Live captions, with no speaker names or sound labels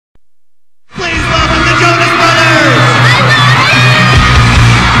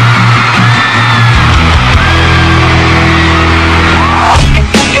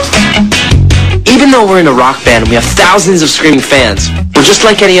know we're in a rock band and we have thousands of screaming fans. We're just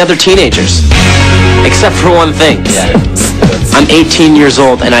like any other teenagers. Except for one thing. I'm 18 years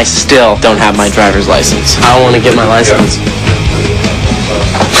old and I still don't have my driver's license. I want to get my license.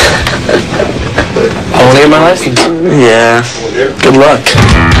 I want to get my license. Yeah. Good luck.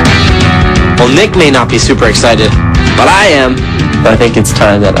 Well, Nick may not be super excited, but I am. But I think it's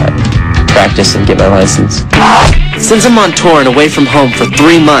time that I practice and get my license. Since I'm on tour and away from home for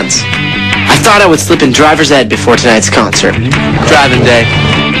 3 months, I thought I would slip in driver's ed before tonight's concert. Driving day.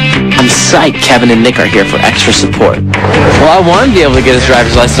 I'm psyched Kevin and Nick are here for extra support. Well, I want to be able to get his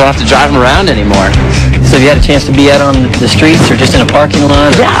driver's license. I don't have to drive him around anymore. So have you had a chance to be out on the streets or just in a parking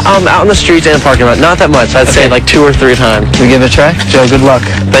lot? Yeah, out on the streets and a parking lot. Not that much. I'd say like 2 or 3 times. Can we give it a try? Joe, good luck.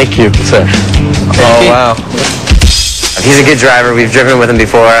 Thank you, sir. Oh, wow. He's a good driver. We've driven with him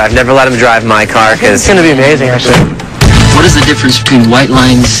before. I've never let him drive my car because it's going to be amazing, actually. What is the difference between white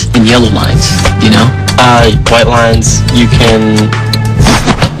lines and yellow lines? Do you know? White lines, you can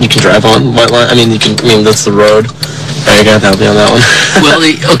drive on. White line, that's the road. You're going to have to help me on that one. Well,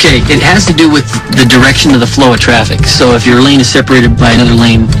 okay, it has to do with the direction of the flow of traffic. So if your lane is separated by another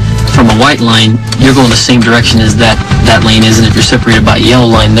lane from a white line, you're going the same direction as that lane is, and if you're separated by a yellow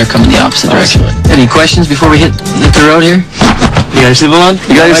line, they're coming the opposite direction. Any questions before we hit the road here? You got your seatbelt on?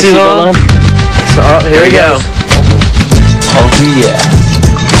 You got your seatbelt on? So, here we go. Oh, yeah.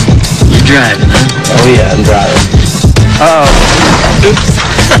 You're driving, huh? Oh, yeah, I'm driving. Uh-oh. Oops.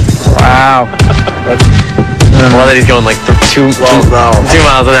 Wow. Well, that he's going like 2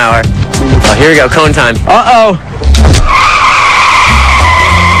 miles an hour. Oh, here we go, cone time. Uh-oh.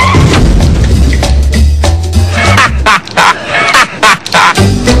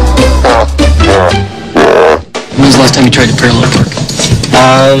 When was the last time you tried to parallel park?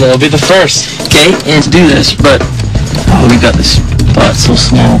 It'll be the first. Okay, and to do this, but we got this spot so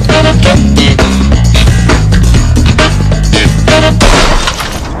small.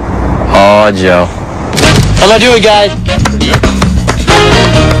 Oh, Joe. How am I doing, guys?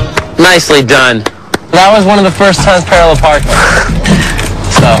 Nicely done. That was one of the first times parallel parking.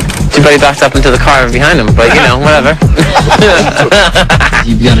 So, too bad he backed up into the car behind him, but you know, whatever.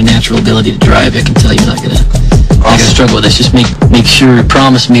 You've got a natural ability to drive. I can tell you're not gonna struggle with this. Just make sure,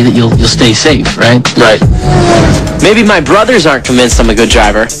 promise me that you'll stay safe, right? Right. Maybe my brothers aren't convinced I'm a good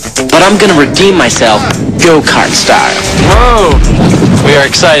driver, but I'm gonna redeem myself go-kart style. Whoa! We are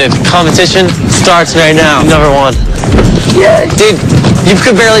excited. Competition starts right now. Number 1. Yeah, dude, you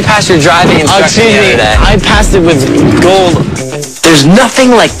could barely pass your driving instruction the other day. I passed it with gold. There's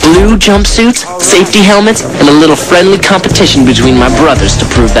nothing like blue jumpsuits, safety helmets, and a little friendly competition between my brothers to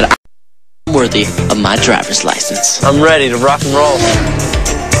prove that I'm worthy of my driver's license. I'm ready to rock and roll.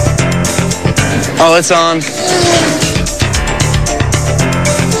 Oh, it's on.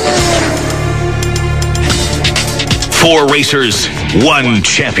 Four racers, one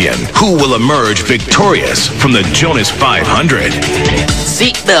champion. Who will emerge victorious from the Jonas 500?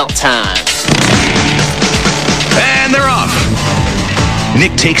 Seatbelt time. And they're off.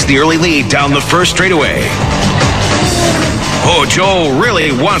 Nick takes the early lead down the first straightaway. Oh, Joe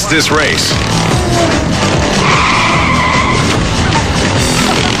really wants this race.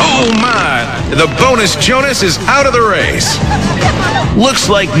 Oh my, the bonus Jonas is out of the race. Looks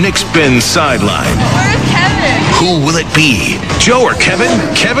like Nick's been sidelined. Where's Kevin? Who will it be? Joe or Kevin?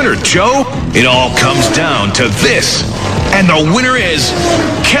 Kevin or Joe? It all comes down to this. And the winner is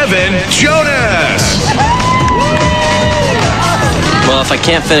Kevin Jonas. Well, if I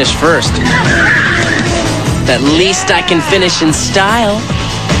can't finish first, at least I can finish in style.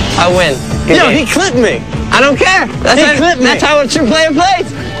 I win. Yo, he clipped me. I don't care. He clipped me. That's how a true player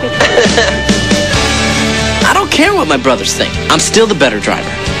plays. I don't care what my brothers think. I'm still the better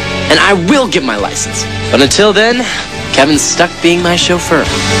driver. And I will get my license. But until then, Kevin's stuck being my chauffeur.